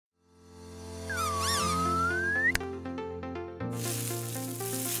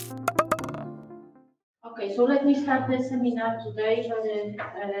so let me start the seminar today.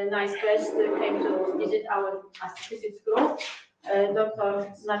 Very nice guest came to visit our astrophysics group,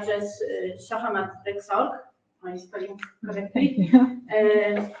 Dr. Narges Shahamat. I'm spelling correctly.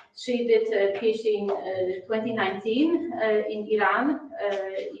 She did a PhD in 2019 in Iran,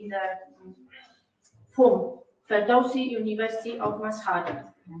 in the Firdausi University of Mashhad.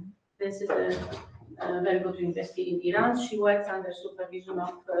 This is a very good university in Iran. She works under supervision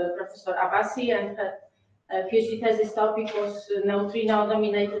of Professor Abbasi, and her PhD thesis topic was Neutrino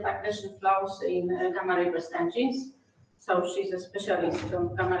Dominated Accretion Flows in gamma ray burst engines. So she's a specialist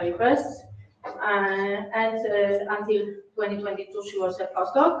on gamma ray bursts. And until 2022, she was a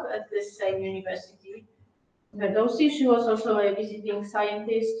postdoc at the same university, Firdausi. She was also a visiting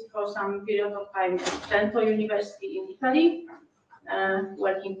scientist for some period of time at Centrum University in Italy,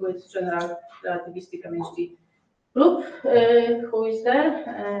 working with general relativistic MHD group, who is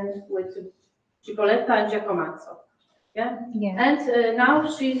there, with Cipolletta and Giacomazzo. Yeah. And now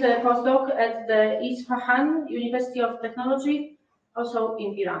she's a postdoc at the Isfahan University of Technology, also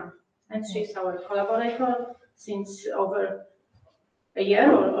in Iran. And she's our collaborator since over a year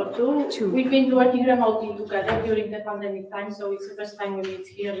or two. We've been working remotely together during the pandemic time, so it's the first time we meet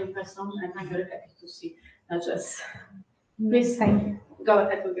here in person, and I'm very happy to see Narges. Please go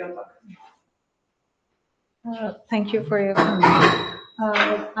ahead with your talk. Thank you for your comment.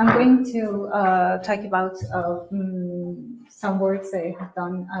 I'm going to talk about some works I have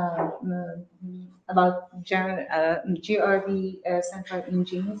done about GRB central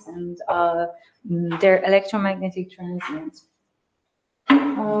engines and their electromagnetic transients.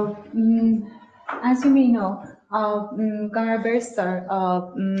 As you may know, gamma bursts are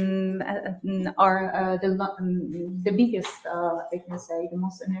the biggest, I can say, the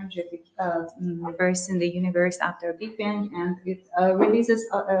most energetic burst in the universe after Big Bang, and it releases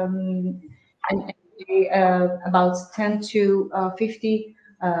an energy about 10 to 50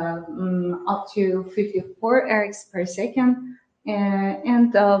 up to 54 ergs per second,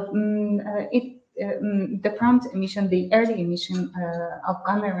 and the prompt emission, the early emission of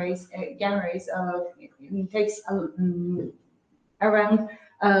gamma rays takes around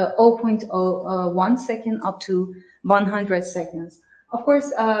 0.01 second up to 100 seconds. Of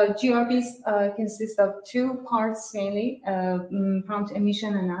course, GRBs consist of two parts mainly, prompt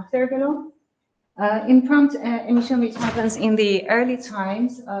emission and afterglow. In prompt emission, which happens in the early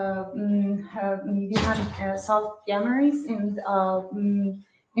times, we have soft gamma rays, and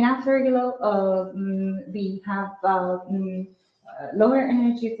in afterglow, we have lower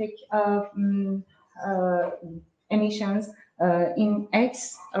energetic emissions in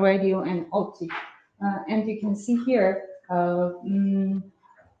X, radio, and optic. And you can see here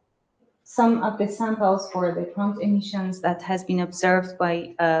some of the samples for the prompt emissions that has been observed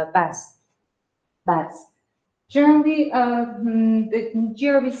by bats. Generally, the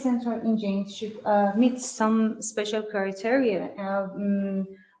GRB central engines should meet some special criteria.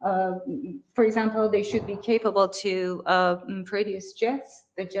 For example, they should be capable to produce jets.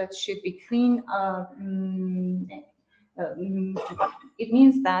 The jets should be clean. It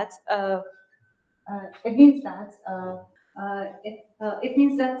means that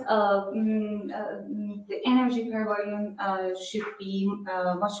the energy per volume should be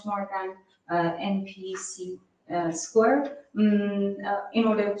much more than NPC square in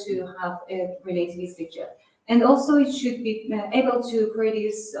order to have a relativistic jet. And also it should be able to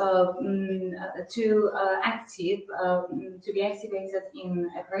produce to be activated in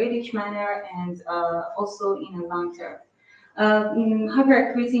a periodic manner, and also in a long term.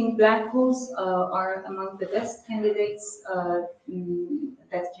 Hyper-accreting black holes are among the best candidates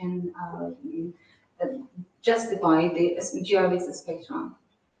that can justify the GRB's spectrum.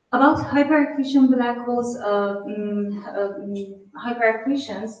 About hyper-accretion black holes,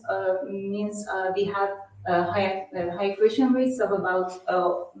 hyper-accretions means we have high accretion rates of about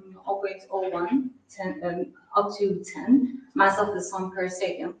 0.01 up to 10 mass of the sun per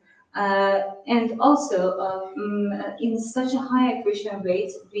second. And also, in such a high accretion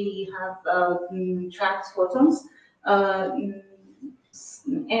rate, we have trapped photons, and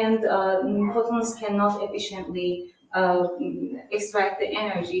photons cannot efficiently extract the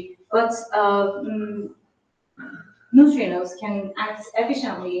energy, but neutrinos can act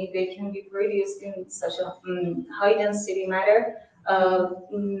efficiently. They can be produced in such a high density matter,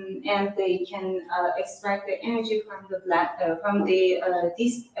 and they can extract the energy from the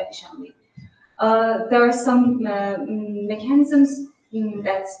disk efficiently. There are some mechanisms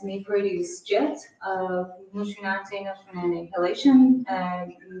that may produce jet, neutrino anti-neutrino annihilation,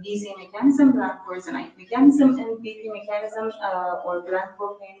 BZ mechanism, black Borzonite mechanism, and BP mechanism or black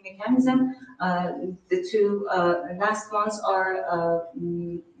propane mechanism. The two last ones are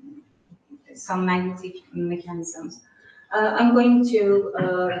some magnetic mechanisms. I'm going to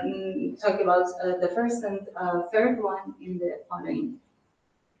talk about the first and third one in the following.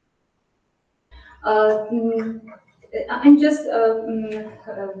 I'm just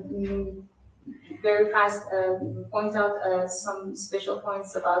very fast point out some special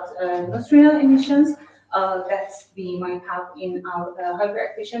points about neutrino emissions that we might have in our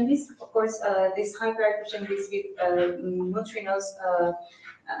hyper-accretion disk. Of course, this hyper-accretion disk with neutrinos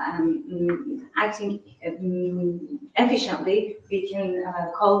acting efficiently, we can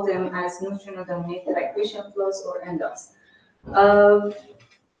call them as Neutrino Dominated Accretion Flows or NDOFs.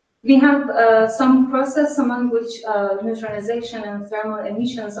 We have some process among which neutronization and thermal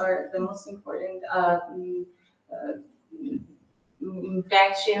emissions are the most important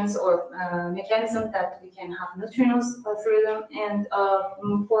reactions or mechanisms that we can have neutrinos through them. And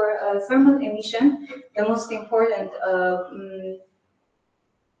for thermal emission, the most important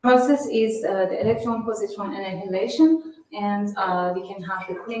process is the electron-positron annihilation, and we can have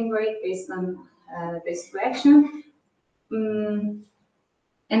the cooling rate based on this reaction.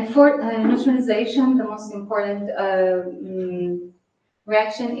 And for neutronization, the most important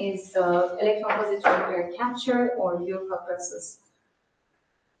reaction is electron-positron pair capture or Yulka process.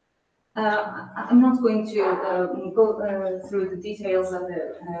 I'm not going to go through the details of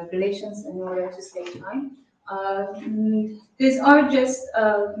the relations in order to save time. These are just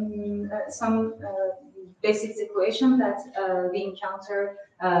some basic equations that we encounter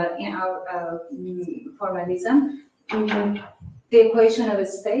in our formalism. The equation of a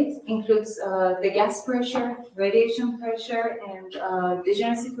state includes the gas pressure, radiation pressure, and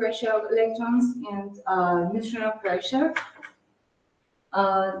degeneracy pressure of electrons, and neutrino pressure.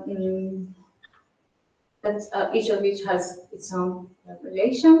 That's each of which has its own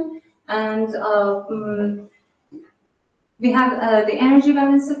relation. And we have the energy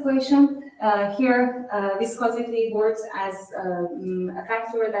balance equation. Here, viscosity works as a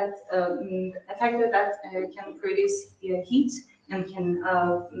factor that can produce heat and can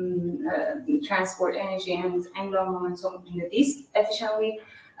transport energy and angular momentum in the disk efficiently.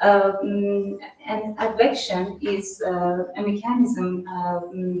 And advection is a mechanism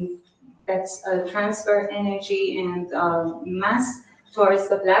that transfer energy and mass towards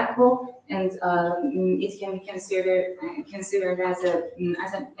the black hole, and it can be considered as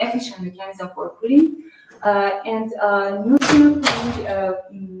an efficient mechanism for cooling. And neutrino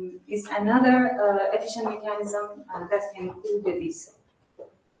cooling is another efficient mechanism that can cool the disk.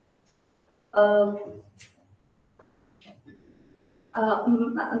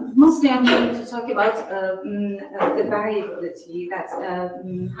 Mostly I'm going to talk about the variability that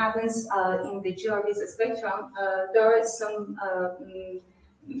happens in the GRB's spectrum. There are some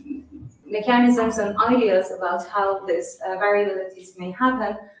mechanisms and ideas about how this variabilities may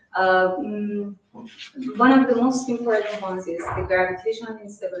happen. One of the most important ones is the gravitational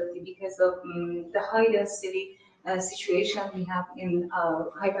instability because of the high density situation we have in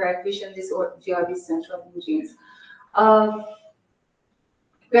hyper-accretion disk or GRB central regions.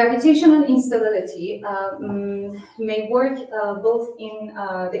 Gravitational instability may work both in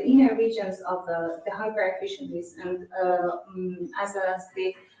the inner regions of the hyper-accretion disk and as well as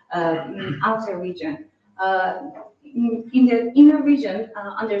the outer region. In the inner region,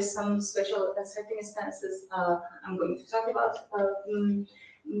 under some special circumstances I'm going to talk about,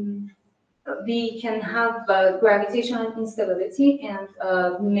 we can have gravitational instability, and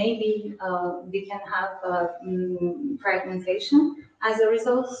maybe we can have fragmentation as a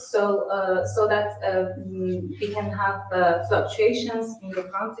result, so that we can have fluctuations in the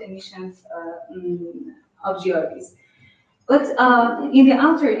prompt emissions of GRBs. But in the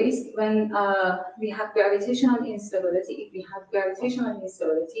outer disk, when we have gravitational instability, if we have gravitational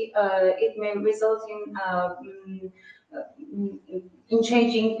instability, it may result in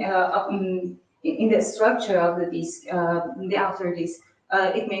changing in the structure of the disk, the outer disk.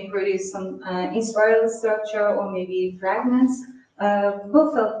 It may produce some inspiral structure or maybe fragments.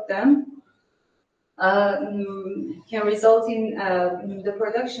 Both of them can result in the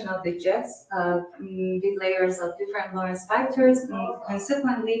production of the jets with layers of different Lorentz factors, and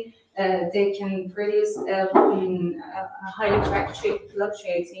consequently they can produce a highly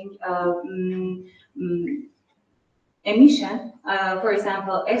fluctuating emission. For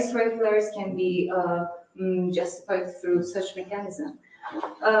example, X-ray flares can be justified through such mechanism.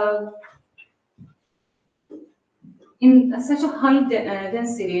 in such a high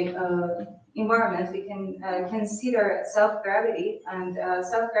density environment, we can consider self-gravity, and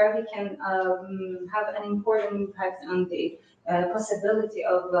self-gravity can have an important impact on the possibility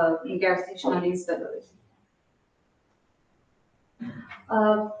of gravitational instability.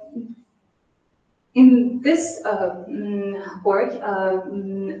 In this work,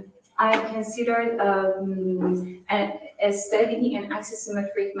 I considered a steady and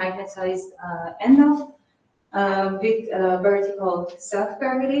axisymmetric magnetized envelope with vertical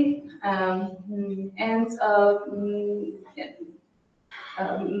self-gravity and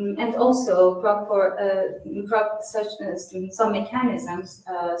also some mechanisms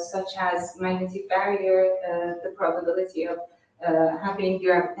such as magnetic barrier, the probability of having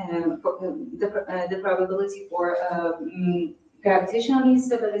the probability for gravitational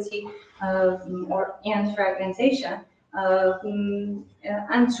instability and fragmentation,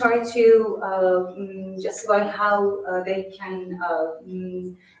 and try to justify how they can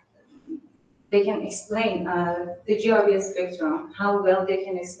explain the GRB spectrum, how well they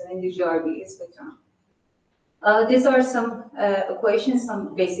can explain the GRB spectrum. These are some equations,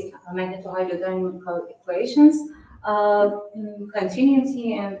 some basic Magneto-Hydro dynamical equations,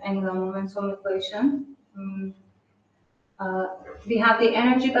 continuity and angular momentum equation. We have the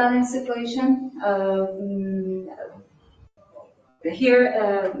energy balance equation. Here,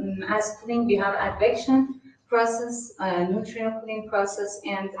 as cooling, we have advection process, neutrino cooling process,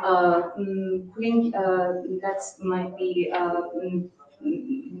 and cooling that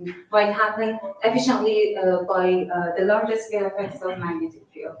might happen efficiently by the largest scale effects of magnetic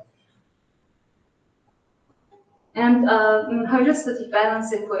field. And hydrostatic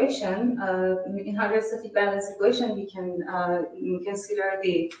balance equation. In hydrostatic balance equation, we can consider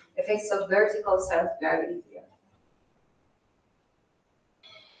the effects of vertical self-gravity here.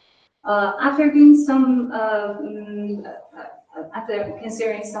 After doing some, after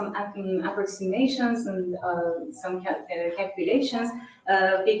considering some approximations and some calculations,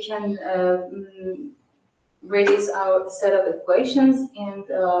 we can reduce our set of equations and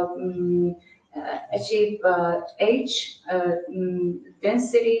achieve H,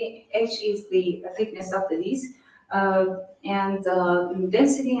 density. H is the thickness of the disc, and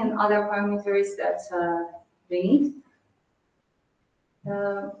density and other parameters that we need.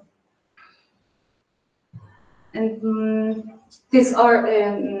 And these are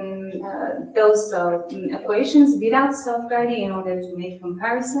those equations without self-gravity in order to make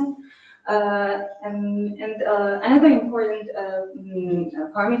comparison. Another important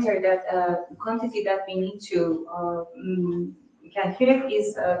parameter, that quantity that we need to calculate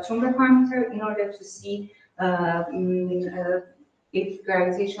is Tumber parameter in order to see if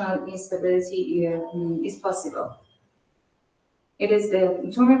gravitational instability is possible. It is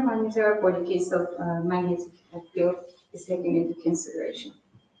the Tumber parameter for the case of magnetic field is taken into consideration.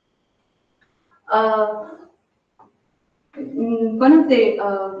 One of the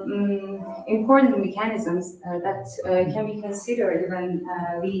important mechanisms that can be considered when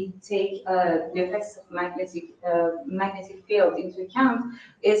we take the effects of magnetic field into account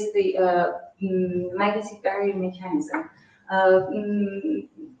is the magnetic barrier mechanism.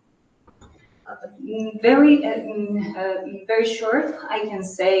 Very short, I can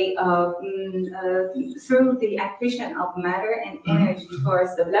say through the accretion of matter and energy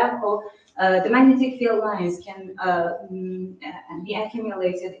towards the black hole, the magnetic field lines can be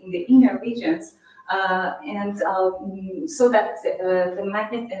accumulated in the inner regions, and so that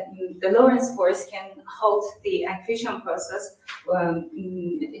the Lorentz force can halt the accretion process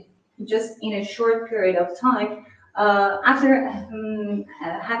just in a short period of time. After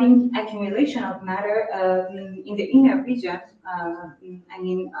having accumulation of matter in the inner region, I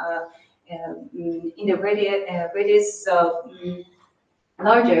mean in the radius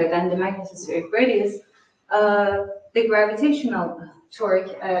larger than the magnetospheric radius, the gravitational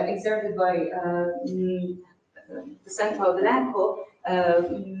torque exerted by the central black hole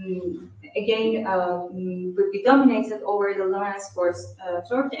again would be dominated over the Lorentz force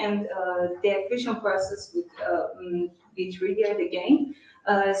torque, and the accretion process would be triggered again.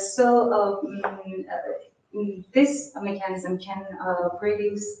 So this mechanism can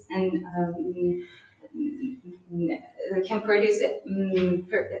produce and can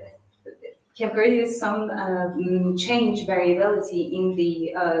produce some change variability in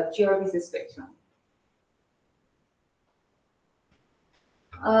the GRB spectrum.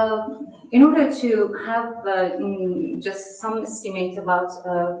 In order to have just some estimate about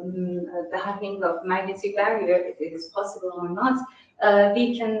the happening of magnetic barrier, if it is possible or not,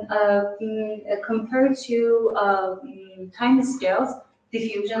 we can compare two time scales,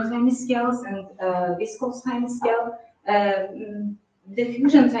 diffusion time scales and viscous time scale. The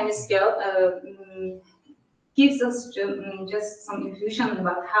fusion time scale gives us just some intuition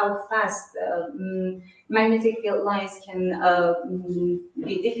about how fast magnetic field lines can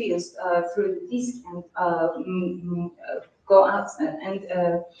be diffused through the disk and go out and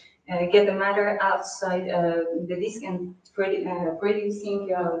get the matter outside the disk and producing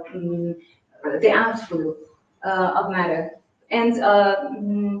the outflow of matter. And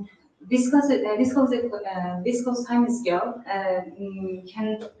viscous time scale can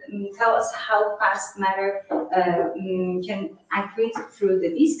tell us how fast matter can accrete through the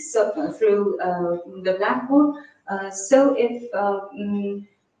disk, so through the black hole. So if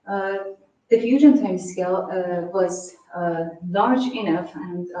the fusion time scale was large enough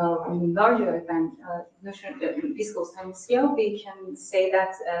and larger than viscous time scale, we can say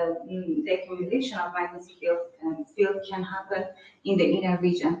that the accumulation of magnetic field can happen in the inner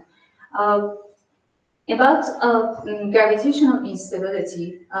region. About gravitational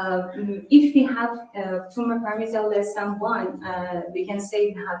instability, if we have tumor parameter less than 1, we can say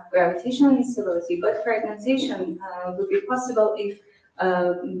we have gravitational instability, but fragmentation would be possible if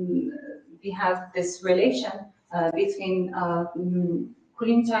we have this relation between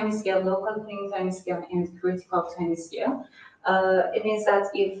cooling time scale, local cooling time scale, and critical time scale. It means that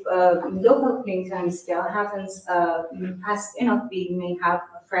if local cooling time scale happens fast enough, we may have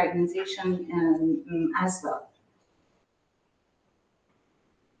fragmentation as well.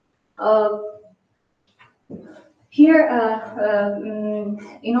 Here,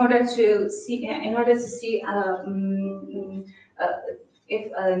 in order to see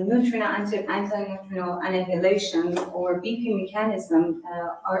if neutrino anti-neutrino annihilation or BP mechanism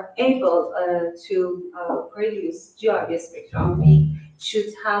are able to produce GRB spectrum, we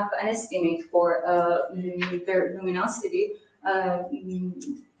should have an estimate for their luminosity.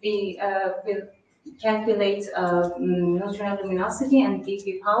 We will calculate neutrino luminosity and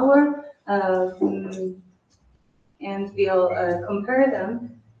BP power, and we'll compare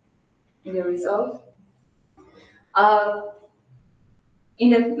them in the result. In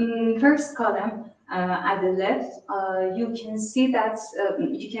the first column at the left, you can see that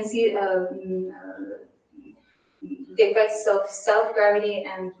the effects of self-gravity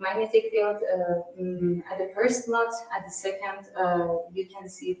and magnetic field at the first plot. At the second, you can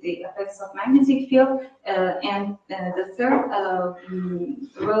see the effects of magnetic field, and the third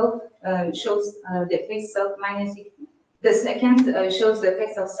row shows the effects of magnetic. The second shows the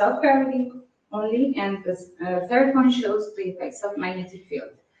effects of self-gravity only, and the third one shows the effects of magnetic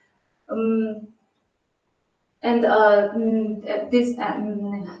field. This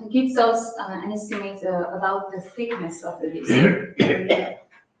gives us an estimate about the thickness of the disk.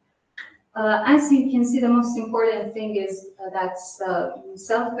 As you can see, the most important thing is that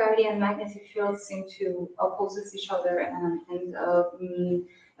self-gravity and magnetic fields seem to oppose each other, and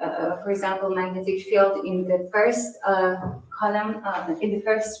for example, magnetic field in the first column, in the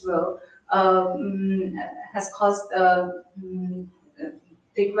first row, has caused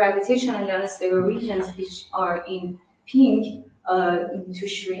the gravitational and unstable regions, which are in pink, to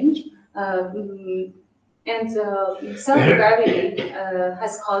shrink. And self-gravity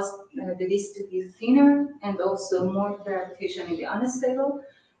has caused the disk to be thinner and also more gravitation in the unstable.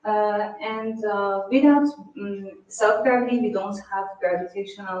 Without self-gravity, we don't have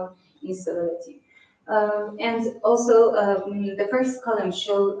gravitational instability. And also, the first column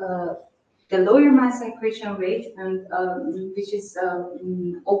shows the lower mass accretion rate, and which is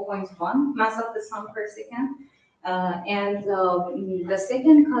 0.1 mass of the sun per second. And the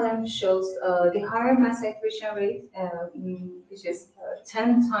second column shows the higher mass accretion rate, which is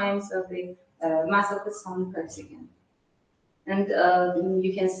 10 times of the mass of the sun per second. And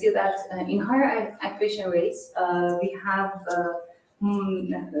you can see that in higher accretion rates, we have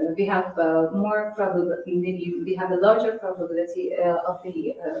more probability, maybe we have a larger probability of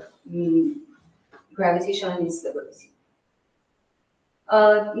the gravitational instability.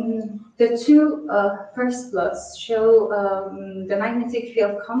 The two first plots show the magnetic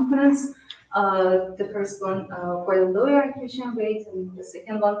field components. The first one for the lower accretion rate, and the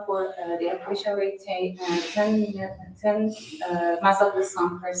second one for the accretion rate 10 mass of the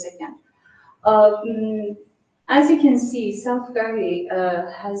sun per second. As you can see, self-gravity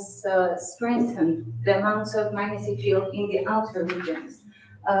has strengthened the amount of magnetic field in the outer regions.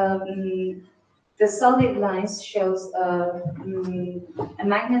 The solid lines shows a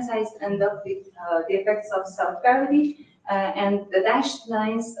magnetized envelope with the effects of self-gravity, and the dashed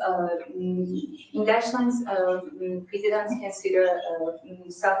lines, in dashed lines, we didn't consider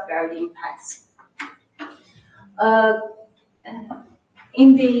self-gravity impacts.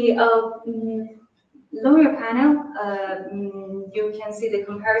 In the lower panel, you can see the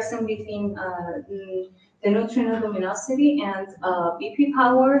comparison between the neutrino luminosity and BP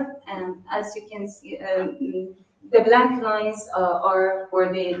power, and as you can see, the black lines are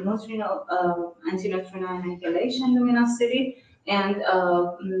for the neutrino anti-neutrino annihilation luminosity, and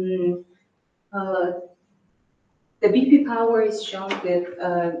the BP power is shown with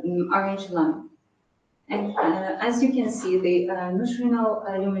orange line. And as you can see, the neutrino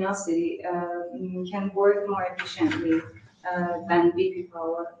luminosity can work more efficiently than BP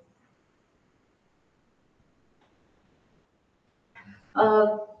power.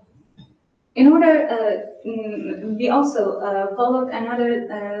 In order, we also followed another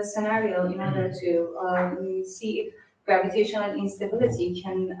scenario in order to see if gravitational instability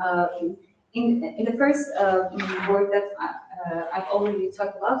can, in the first work that I've already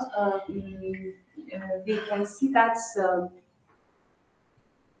talked about, we can see that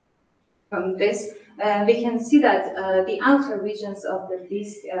from this, we can see that the outer regions of the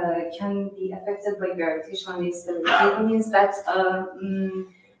disk can be affected by gravitational instability. It means that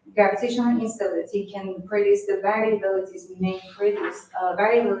gravitational instability can produce the variabilities, may produce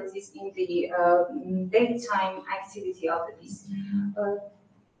variabilities in the daytime activity of the disk.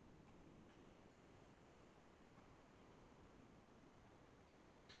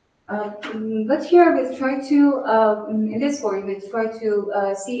 But here we try to, in this work, we try to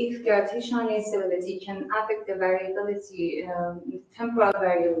see if gravitational instability can affect the variability, temporal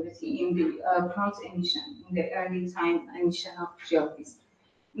variability in the prompt emission, in the early time emission of GRBs.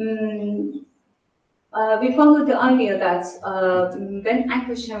 We follow the idea that when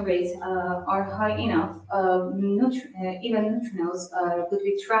accretion rates are high enough, even neutrinos would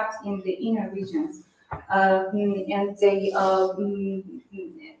be trapped in the inner regions, and they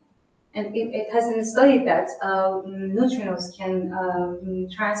and it has been studied that neutrinos can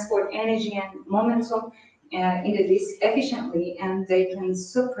transport energy and momentum in the disk efficiently, and they can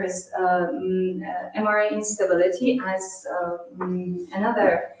suppress MRI instability as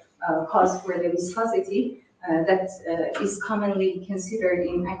another cause for the viscosity that is commonly considered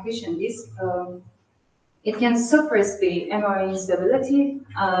in accretion disk. It can suppress the MRI instability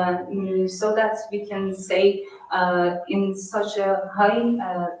so that we can say in such a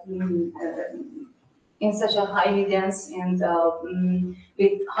highly dense and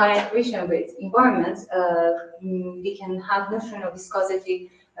with high accretion rate environment, we can have neutrino viscosity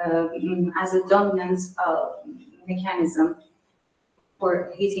as a dominant mechanism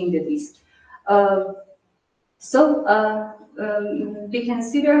for heating the disk. We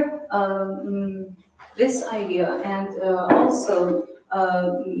consider this idea and also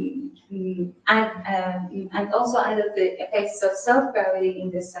added the effects of self-gravity in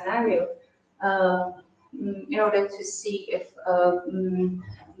this scenario in order to see if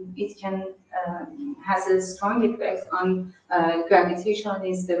it can has a strong effect on gravitational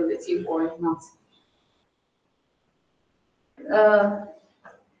instability or not.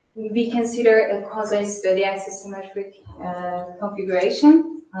 We consider a quasi-steady axisymmetric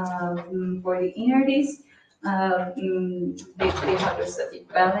configuration for the inner disk. The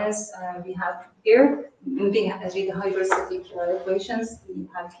hydrostatic balance we have here, with the hydrostatic equations we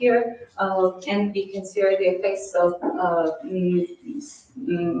have here, and we consider the effects of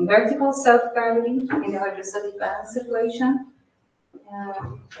vertical self-gravity in the hydrostatic balance equation.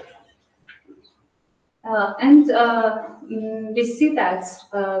 We see that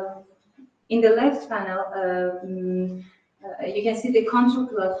in the left panel, you can see the contour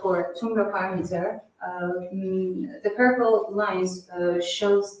plot for Tumra parameter. The purple lines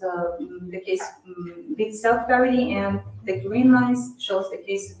shows the case with self-gravity, and the green lines shows the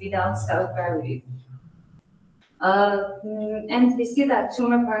case without self-gravity. And we see that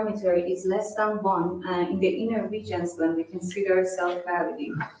tumor parameter is less than 1 in the inner regions when we consider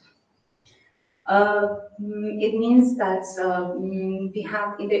self-gravity. It means that we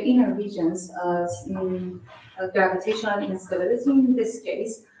have in the inner regions gravitational instability in this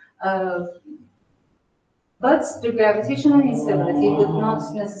case, but the gravitational instability would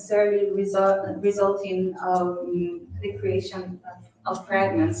not necessarily result in the creation of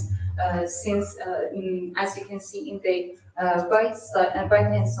fragments, since, as you can see in the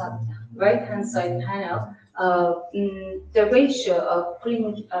right-hand side panel, the ratio of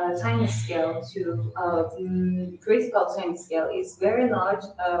Planck time scale to critical time scale is very large,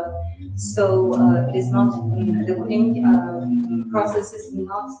 so it is not the Planck process is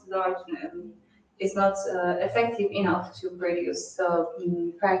not large, is not effective enough to produce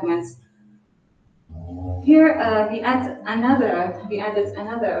fragments. Here we added another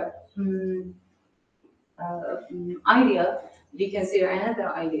idea we consider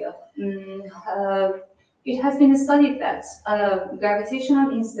another idea. It has been studied that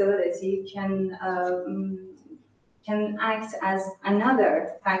gravitational instability can act as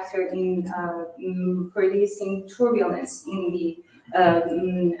another factor in producing turbulence in the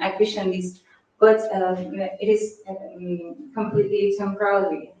accretion disk, but it is completely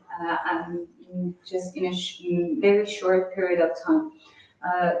temporary and just in a very short period of time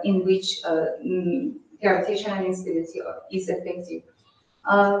in which gravitational instability is effective.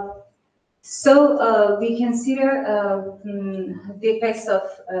 So we consider the effects of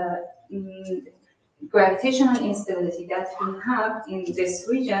gravitational instability that we have in this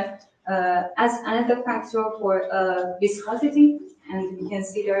region as another factor for viscosity, and we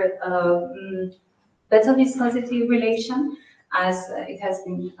consider beta viscosity relation as it has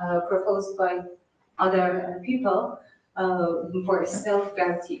been proposed by other people for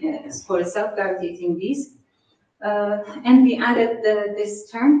self-gravitating bees. And we added this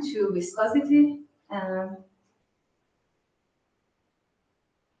term to viscosity.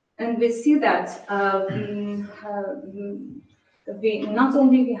 And we see that we not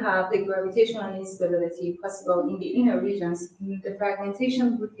only have the gravitational instability possible in the inner regions, the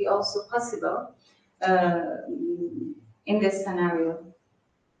fragmentation would be also possible in this scenario.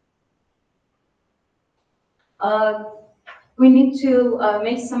 We need to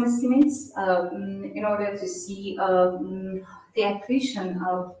make some estimates in order to see the accretion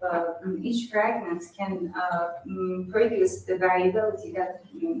of each fragment can produce the variability that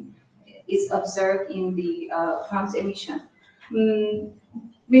is observed in the prompt emission. We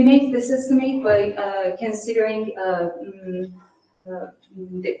make this estimate by considering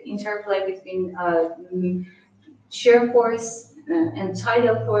the interplay between shear force and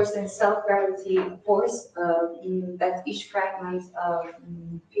tidal force and self-gravity force that each fragment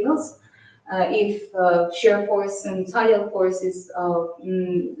feels. If shear force and tidal force is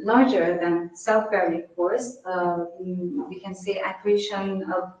larger than self-gravity force, we can say accretion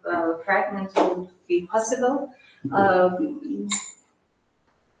of fragments will be possible.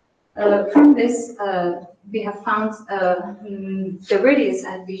 From this, we have found the radius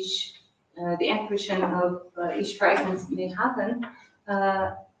at which the accretion of each fragment may happen,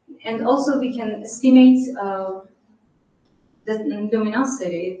 and also we can estimate the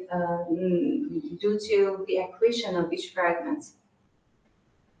luminosity due to the accretion of each fragment.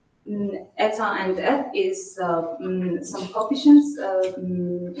 Eta and F is some coefficients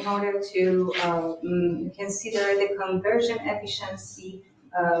in order to consider the conversion efficiency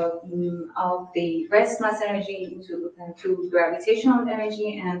of the rest mass energy into to gravitational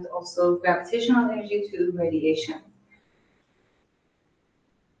energy, and also gravitational energy to radiation.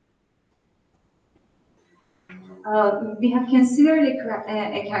 We have considered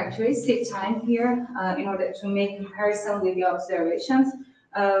a characteristic time here in order to make comparison with the observations.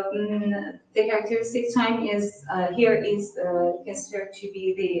 The characteristic time is here is considered to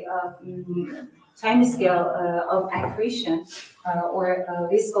be the time scale of accretion or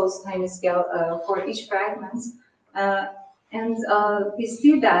viscous time scale for each fragment, and we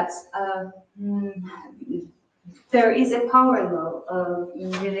see that there is a power law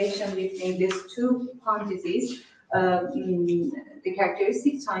in relation between these two quantities, the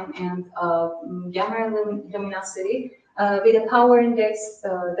characteristic time and gamma luminosity, with a power index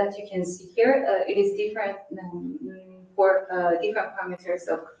that you can see here. It is different for different parameters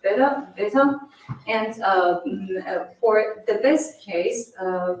of beta, and for the best case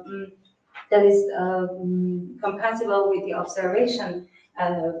that is compatible with the observation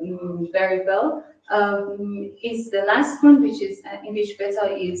very well, is the last one, which is in which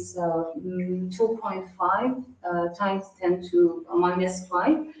beta is 2.5 times 10 to minus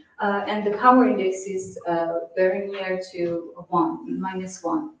 5, and the power index is very near to 1, minus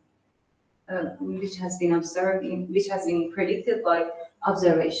 1, which has been observed which has been predicted by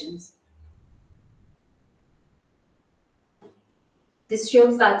observations. This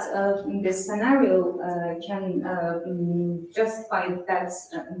shows that this scenario can justify that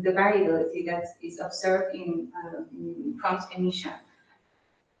the variability that is observed in prompt emission.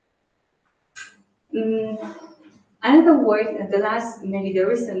 Another work, the last, maybe the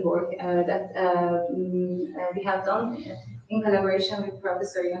recent work that we have done in collaboration with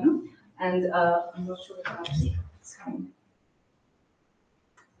Professor Univ, and I'm not sure about it's fine.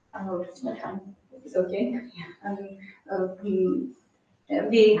 Oh, it's okay.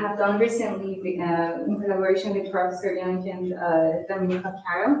 We have done recently in collaboration with Professor Young and Dominica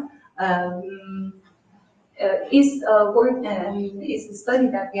Carroll. Is work is a study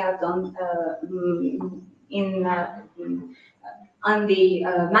that we have done in on the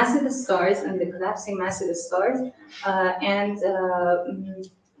massive stars and the collapsing massive stars,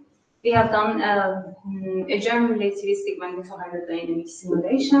 we have done a germ relativistic magnetohydrodynamic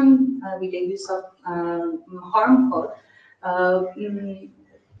simulation with the use of harm code.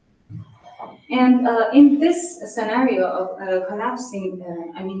 In this scenario of collapsing,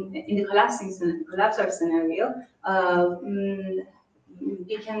 in the collapsar scenario,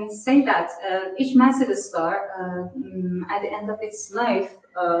 we can say that each massive star, at the end of its life,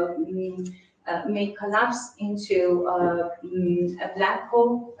 may collapse into a black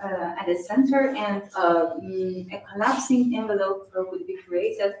hole at the center, and a collapsing envelope would be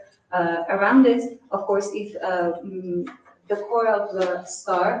created around it. Of course, if the core of the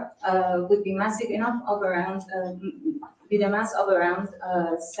star would be massive enough of around, with a mass of around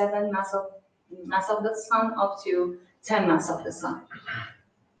 7 mass of the sun up to 10 mass of the sun.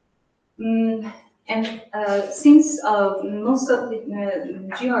 Since most of the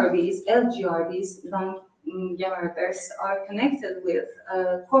GRBs, LGRBs, long gamma bursts, are connected with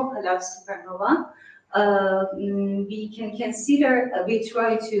core collapse supernova, we can consider, we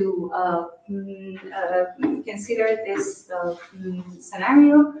try to consider this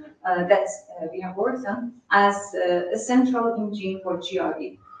scenario that we have worked on as a central engine for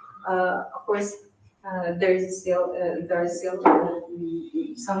GRB. Of course, there are still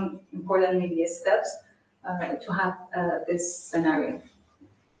some important media steps to have this scenario.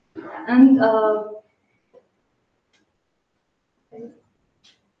 And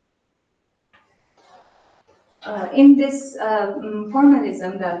in this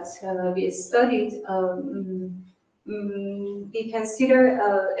formalism that we studied, we consider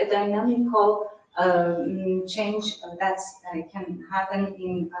a dynamical change that can happen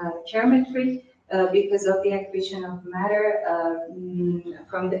in cherometry because of the accretion of matter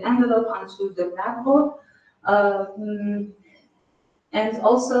from the envelope onto the black hole, and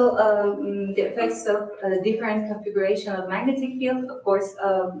also the effects of different configuration of magnetic field. Of course,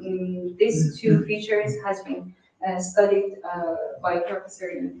 these two features has been studied by Professor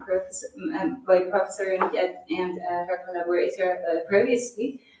and her collaborator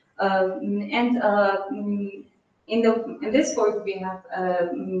previously, in this work, we have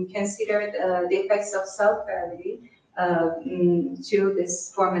considered the effects of self-gravity to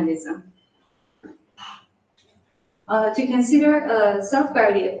this formalism. To consider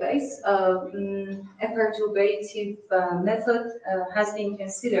self-gravity effects, a perturbative method has been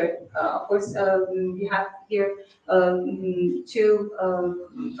considered. Of course, we have here two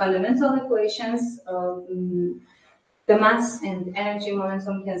fundamental equations: the mass and energy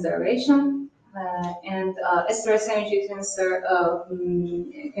momentum conservation. And a stress energy tensor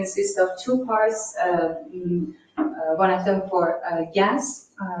consists of two parts, one of them for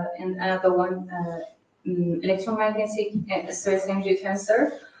gas and another one electromagnetic stress energy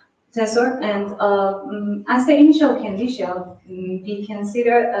tensor. And as the initial condition, we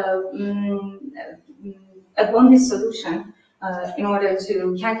consider a boundary solution in order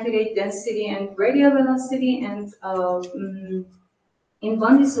to calculate density and radial velocity, and in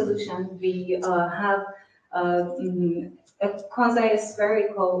boundary solution, we have a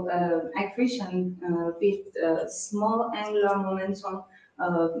quasi-spherical accretion with small angular momentum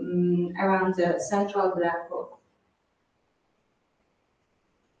around the central black hole.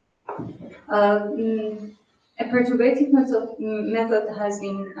 A perturbative method has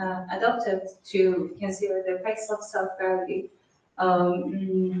been adopted to consider the effects of self-gravity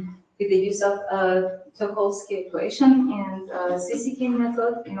with the use of Tucholsky equation and Fizyki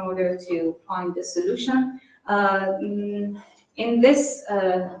method in order to find the solution. In this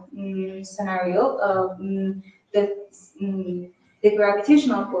scenario, the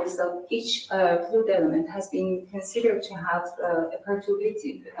gravitational force of each fluid element has been considered to have a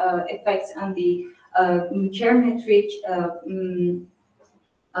perturbative effect on the cherometric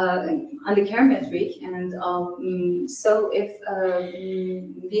and so if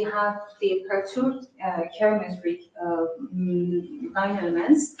we have the perturbed cherometric line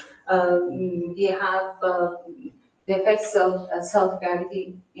elements, we have the effects of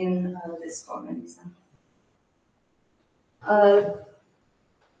self-gravity in this formalism.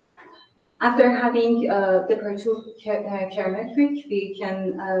 After having the perturbed cherometric, we can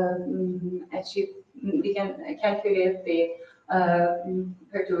calculate the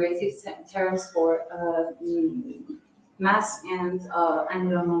perturbative terms for mass and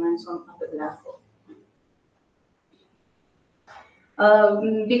angular momentum of the black hole.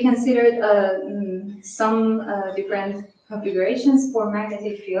 We considered some different configurations for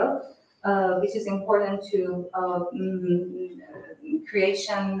magnetic field, which is important to create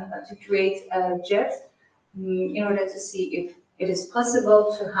a jet in order to see if it is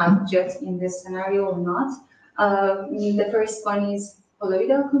possible to have jets in this scenario or not. The first one is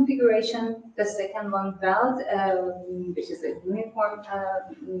colloidal configuration, the second one belt, which is a uniform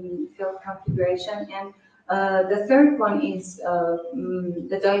field configuration, and the third one is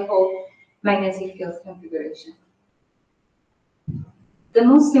the dipole magnetic field configuration. The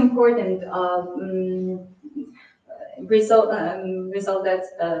most important result that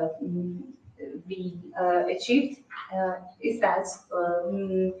we achieved is that,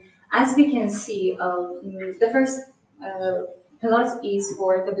 as we can see, the first plot is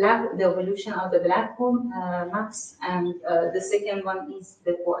for the evolution of the black hole mass, and the second one is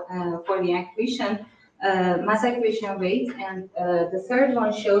for the accretion mass accretion rate, and the third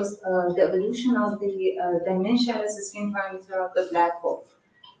one shows the evolution of the dimensionless spin parameter of the black hole.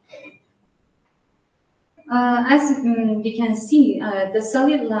 As we can see, the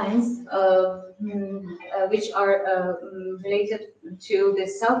solid lines which are related to the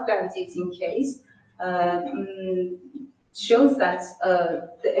self-gravitating case shows that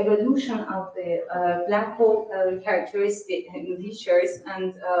the evolution of the black hole characteristic and features,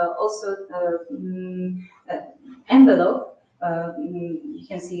 and also envelope, you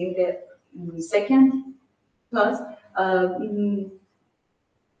can see in the second plot,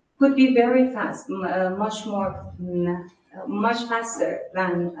 could be very fast, much faster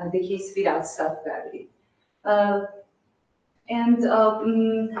than the case without self-gravity. And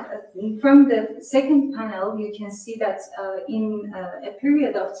from the second panel, you can see that in a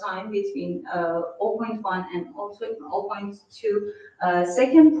period of time between 0.1 and 0.2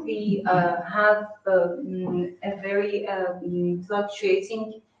 seconds, we have a very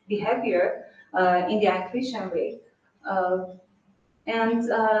fluctuating behavior in the accretion rate. And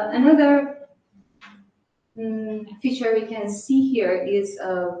another feature we can see here is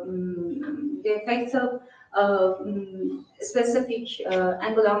the effect of specific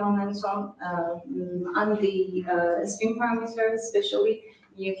angular momentum on the spin parameter. Especially,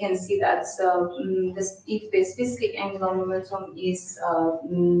 you can see that if the specific angular momentum is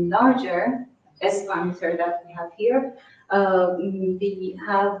larger, S parameter that we have here, we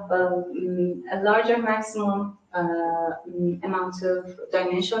have a larger maximum amount of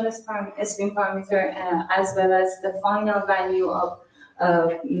dimensional spin parameter, as well as the final value of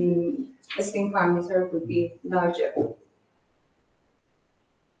spin parameter would be larger.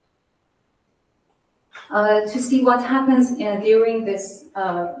 To see what happens during this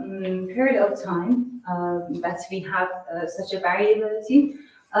period of time that we have such a variability,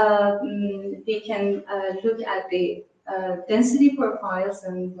 we can look at the density profiles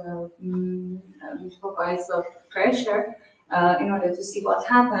and profiles of pressure in order to see what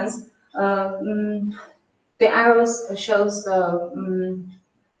happens. The arrows shows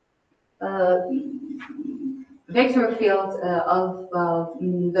vector field of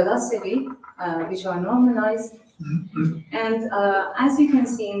velocity, which are normalized. And as you can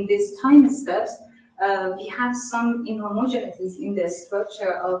see in these time steps, we have some inhomogeneities in the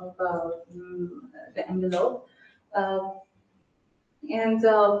structure of the envelope. And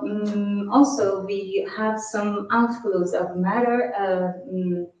also we have some outflows of matter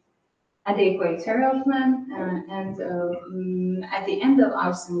at the equatorial plane, and at the end of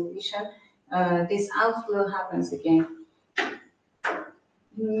our simulation, this outflow happens again.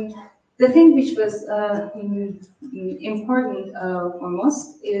 The thing which was important for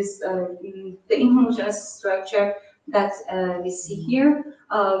most is the inhomogeneous structure that we see here.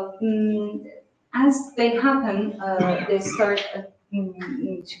 As they happen, they start to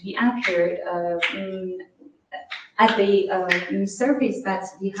be appeared at the surface that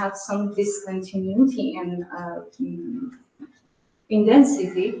we have some discontinuity in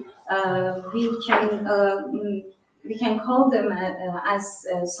density. We can call them as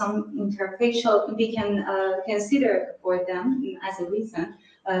some interfacial. We can consider for them as a reason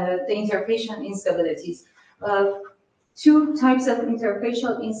the interfacial instabilities. Two types of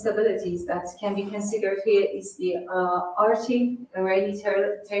interfacial instabilities that can be considered here is the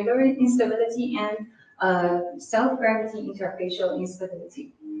Rayleigh-Taylor instability and self-gravity interfacial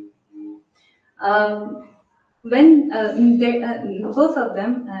instability. When both of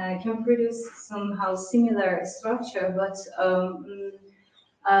them can produce somehow similar structure, but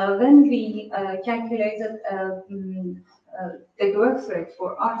when we calculated the growth rate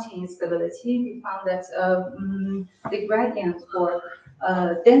for RT instability, we found that the gradient for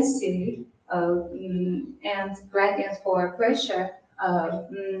density and gradient for pressure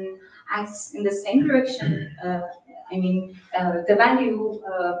acts in the same direction. I mean, the value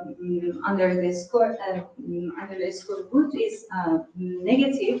under the square root is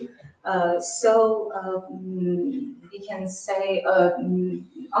negative, We can say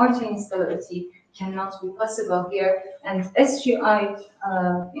RT instability cannot be possible here, and SGI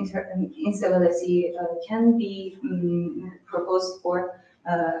instability can be proposed for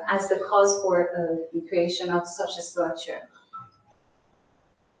as the cause for the creation of such a structure.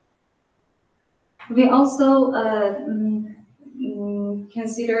 We also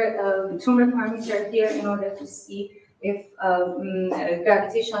consider tumor parameter here in order to see if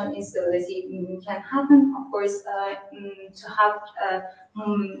gravitational instability can happen. Of course, to have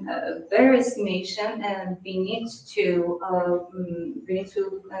better estimation, and we need to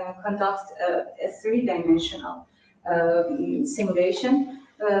conduct a three-dimensional simulation.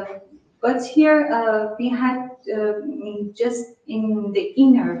 But here we had just in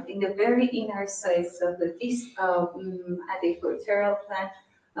the very inner size of this at the equatorial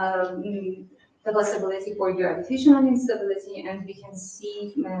plane, the possibility for gravitational instability, and we can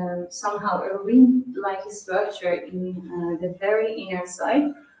see somehow a ring-like structure in the very inner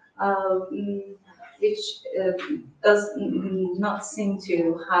side, which does not seem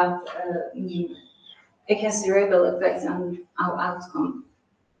to have a considerable effect on our outcome,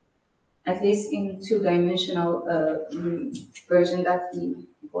 at least in two-dimensional version that we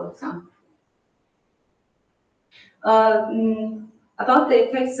worked on. About the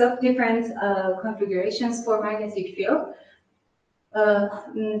effects of different configurations for magnetic field,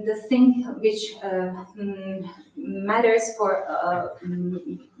 the thing which matters for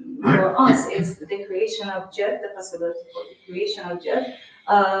us is the creation of jet, the possibility for the creation of jet.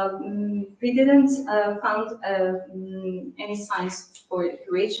 We didn't found any signs for the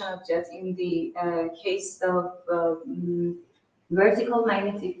creation of jet in the case of vertical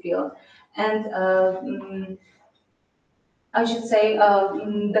magnetic field, and I should say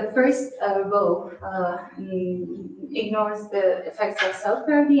the first row ignores the effects of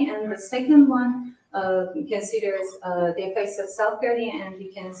self-gravity, and the second one considers the effects of self-gravity, and we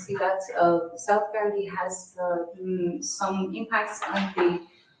can see that self-gravity has some impacts on the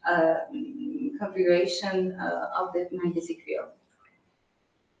configuration of the magnetic field.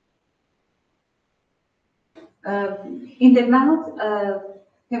 In the mouth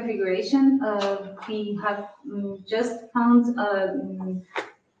configuration, we have just found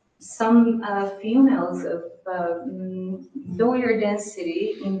some funnels of lower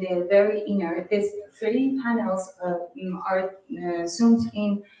density in the very inner. These three panels are zoomed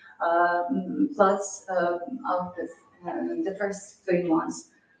in plots of the first three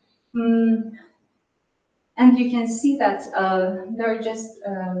ones. And you can see that there are just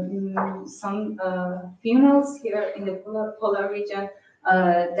some funnels here in the polar region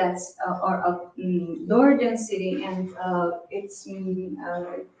that are of lower density, and it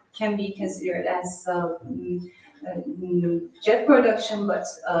can be considered as jet production, but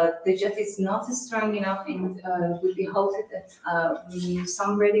the jet is not strong enough and will be halted at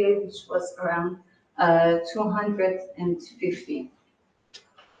some radius which was around 250.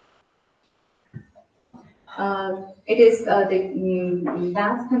 It is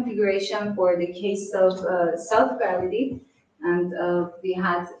that configuration for the case of self-gravity, and we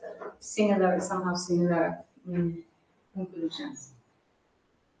had somehow similar conclusions.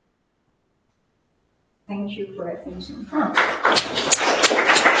 Thank you for attention.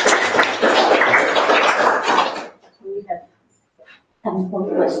 We have 10 more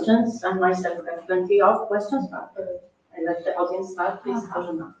questions, and myself have plenty of questions, but I let the audience start, please.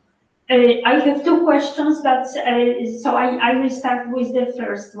 I have two questions, but so I will start with the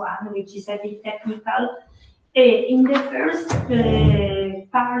first one, which is a bit technical. In the first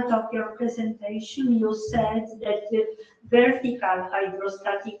part of your presentation, you said that the vertical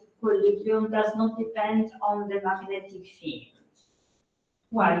hydrostatic equilibrium does not depend on the magnetic field.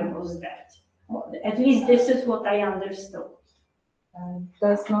 Why was that? Well, at least this is what I understood.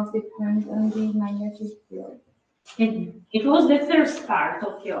 Does not depend on the magnetic field. It was the first part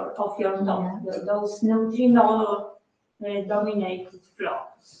of your talk, those neutrino dominated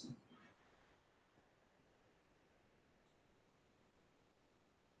flows.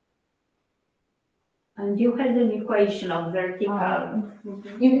 And you had an equation of vertical.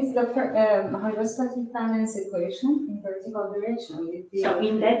 It is the hydrostatic balance equation in vertical direction. So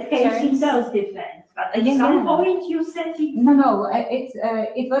in that case, it does depend. But at some point, you said it. No.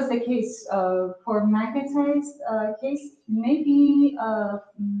 It was the case for magnetized case. Maybe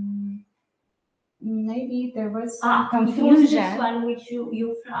there was some confusion. This one which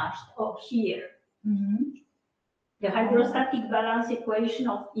you flashed up here. Mm-hmm. The hydrostatic balance equation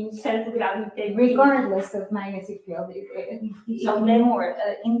of in self-gravitating. Regardless of magnetic field, it's So then more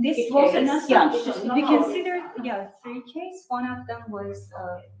in this it was case. an assumption. Yeah, we considered three cases. One of them was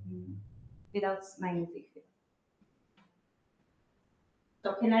without magnetic field.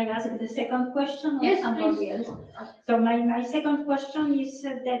 So can I ask the second question? Or Yes, somebody please. else? So my second question is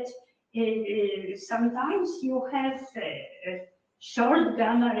that sometimes you have short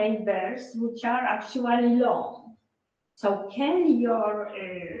gamma ray bursts which are actually long. So can your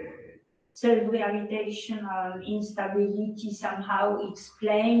self-gravitational instability somehow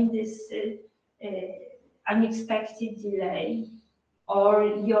explain this unexpected delay? Or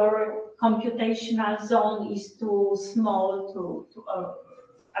your computational zone is too small to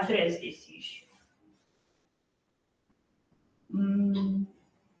address this issue?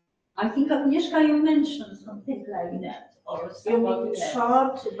 I think Agnieszka, you mentioned something like that, or You mean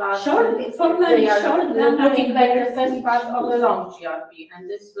short, but short, formally short, looking like the first part of a long GRB, and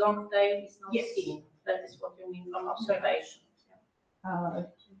this long tail is not Yes. seen. That is what you mean from observation.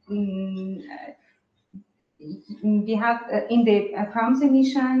 We have in the prompt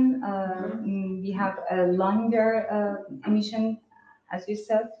emission, we have a longer emission, as you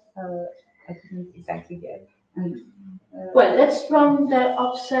said. I couldn't exactly get. And, Well, that's from the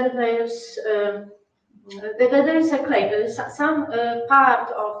observers. There is a claim. There is some part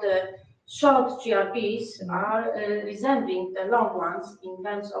of the short GRBs are resembling the long ones in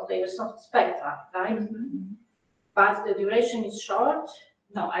terms of their soft spectra, right? But the duration is short.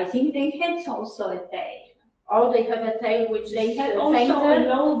 No, I think they had also a tail. Or they have a tail which They is have also fainter, a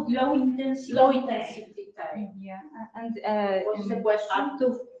low intensity. low intensity tail. yeah, and What's the question? Up to,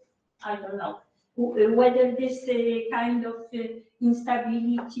 I don't know, whether this kind of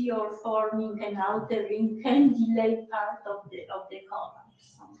instability or forming an outer ring can delay part of the collapse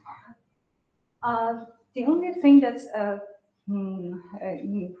somehow. the only thing that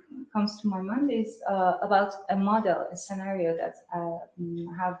comes to my mind is about a model, a scenario that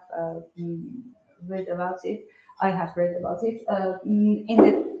have read about it. I have read about it in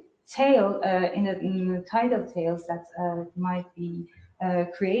the tail, in the tidal tails that might be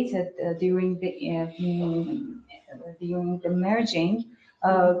created during the merging.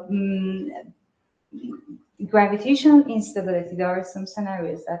 Gravitational instability. There are some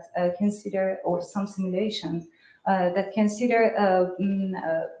scenarios that consider, or some simulations that consider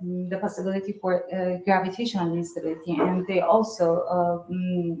the possibility for gravitational instability, and they also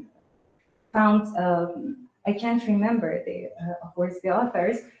found. I can't remember of course, the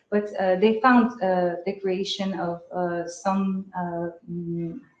authors, but they found the creation of some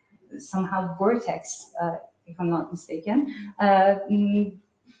somehow vortex, if I'm not mistaken.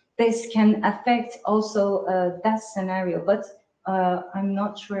 This can affect also that scenario, but I'm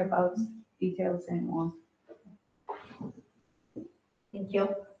not sure about details anymore. Thank you.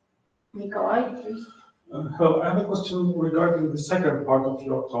 Nikolai, please. Hello, I have a question regarding the second part of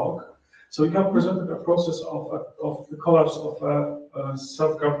your talk. So you have presented a process of the collapse of a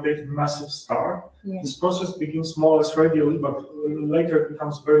self-gravitating massive star. Yes. This process begins more or less radially, but later it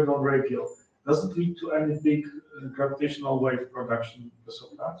becomes very non-radial. Does it lead to any big gravitational wave production because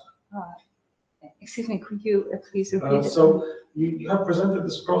of that? Excuse me, could you please repeat? So you have presented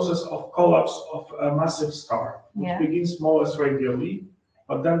this process of collapse of a massive star, which begins more or less radially,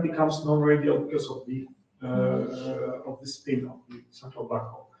 but then becomes non-radial because of the spin of the central black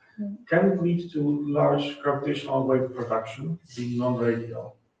hole. Can it lead to large gravitational wave production, being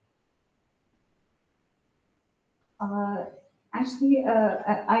non-radial? Actually,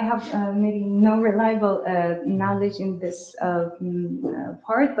 I have maybe no reliable knowledge in this part,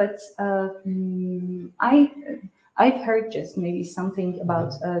 but I've heard just maybe something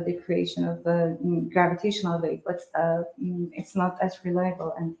about the creation of a gravitational wave, but it's not as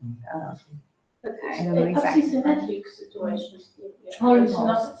reliable, and I don't know exactly. Symmetric situations. It's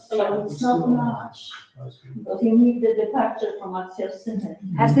not much. But you need the departure from axial symmetry.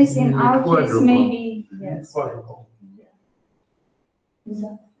 At least in our case, maybe, yes. Quadruple.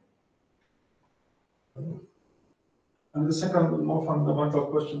 And the second, more fundamental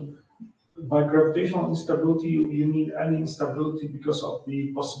question: by gravitational instability, you need any instability because of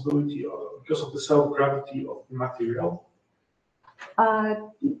the possibility, or because of the self-gravity of the material?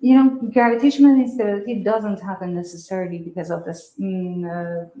 You know, gravitational instability doesn't happen necessarily because of this,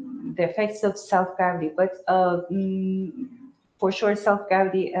 the effects of self-gravity, but for sure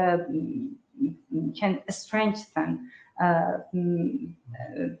self-gravity can strengthen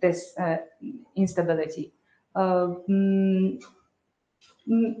this instability.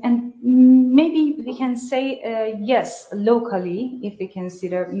 And maybe we can say yes, locally, if we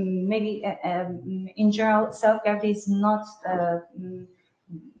consider maybe in general, self-gravity is not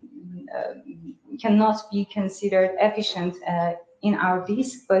cannot be considered efficient in our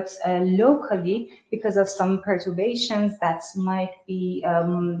disk, but locally, because of some perturbations that might be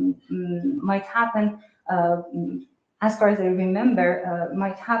might happen. As far as I remember,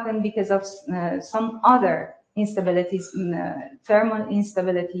 might happen because of some other instabilities, thermal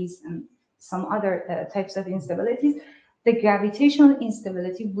instabilities, and some other types of instabilities. The gravitational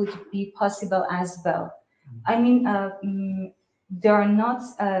instability would be possible as well. I mean, they are not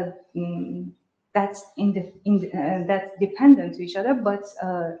that that dependent to each other, but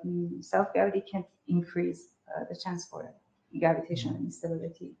self-gravity can increase the chance for gravitational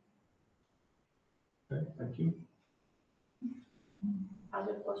instability. Okay, thank you.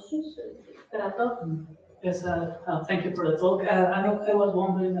 Other questions? Yes, thank you for the talk. I was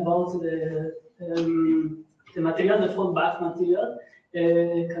wondering about the material, the fallback material.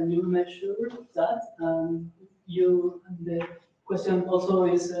 Can you measure that? The question also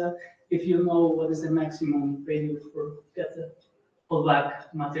is if you know what is the maximum value for get the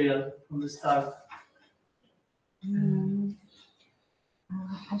fallback material from the start.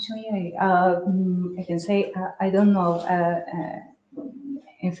 Actually, I can say I don't know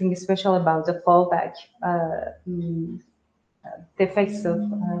anything special about the fallback, the effects of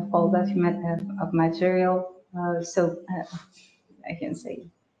fallback of material. So I can say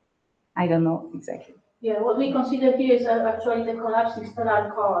I don't know exactly. Yeah, what we consider here is actually the collapsing stellar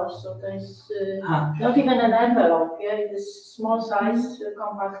core. So there's not even an envelope. Yeah, it is small size,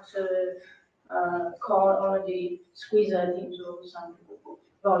 compact core already squeezed into some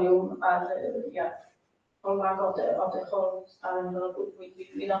volume. But yeah, fallback of the whole star envelope,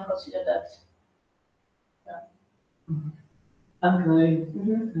 we don't consider that. Okay.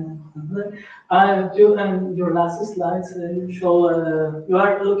 Your last slides you show you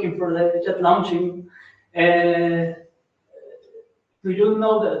are looking for the jet launching. Do you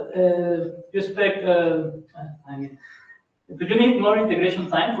know that you expect? I mean, do you need more integration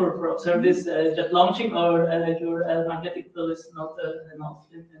time for observe this jet launching, or your magnetic field is not enough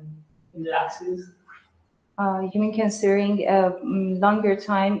in the axis? You mean considering longer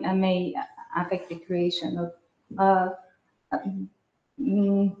time may affect the creation of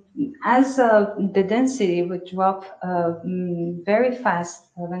as the density would drop very fast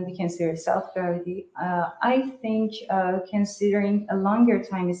when we consider self-gravity, I think considering a longer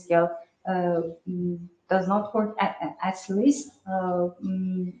time scale does not work at least.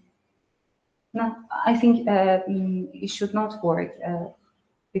 No, I think it should not work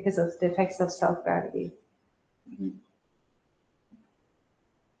because of the effects of self-gravity.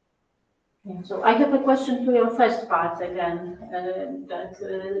 Yeah, so I have a question to your first part again,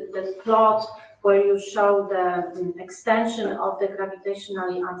 that plot where you show the extension of the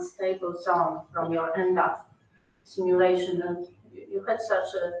gravitationally unstable zone from your end-up simulation, and you had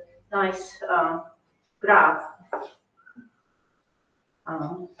such a nice graph.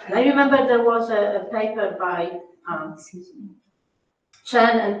 I remember there was a paper by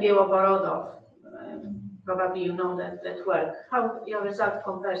Chen and Białoborodov. Probably you know that work. How your result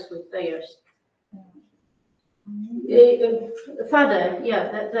compares with theirs? Further, yeah,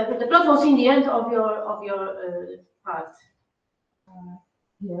 the plot was in the end of your part.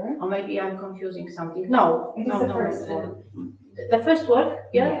 Here? Or maybe I'm confusing something. No, It is the first one. The first work,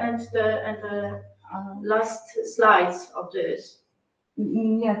 yeah, Yeah. and the last slides of this.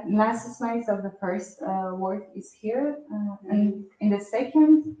 Yeah, last slides of the first work is here, and in the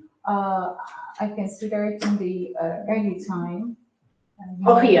second, I consider it in the early time.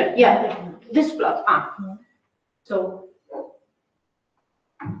 Oh, here, yeah, this plot. Yeah. So,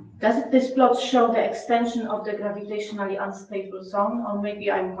 does this plot show the extension of the gravitationally unstable zone, or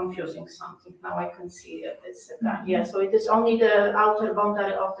maybe I'm confusing something? Now I can see it. It's yeah. So it is only the outer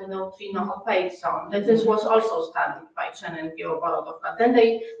boundary of the neutrino opaque zone. That this was also studied by Chen and Białoborodov. But then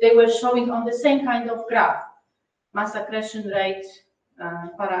they were showing on the same kind of graph, mass accretion rate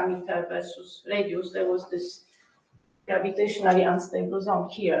parameter versus radius. There was this gravitationally unstable zone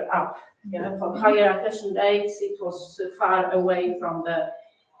here up. Yeah, for higher accretion rates, it was far away from the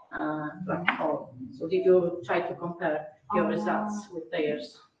black hole. So did you try to compare your results with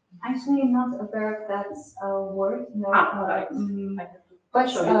theirs? Actually, not aware of that work. No, Right. But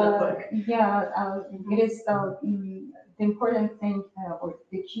show you that work. yeah, it is the important thing or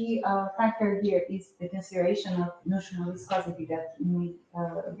the key factor here is the consideration of neutrino viscosity that may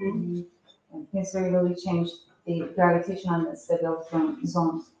considerably change the gravitational stable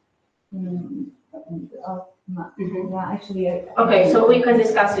zones. Yeah, actually. Okay, so we can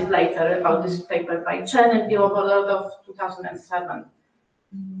discuss it later about this paper by Chen and the overload of 2007.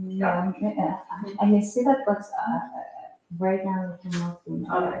 Yeah, I may see that, but right now I cannot do that.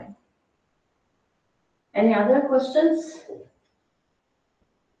 All right. Any other questions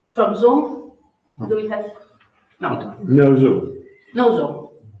from Zoom? Do we have? No. No Zoom. No Zoom.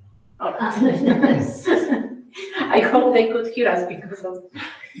 All right. I hope they could hear us because of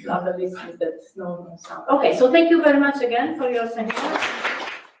other listeners that no sound. Okay, so thank you very much again for your seminar.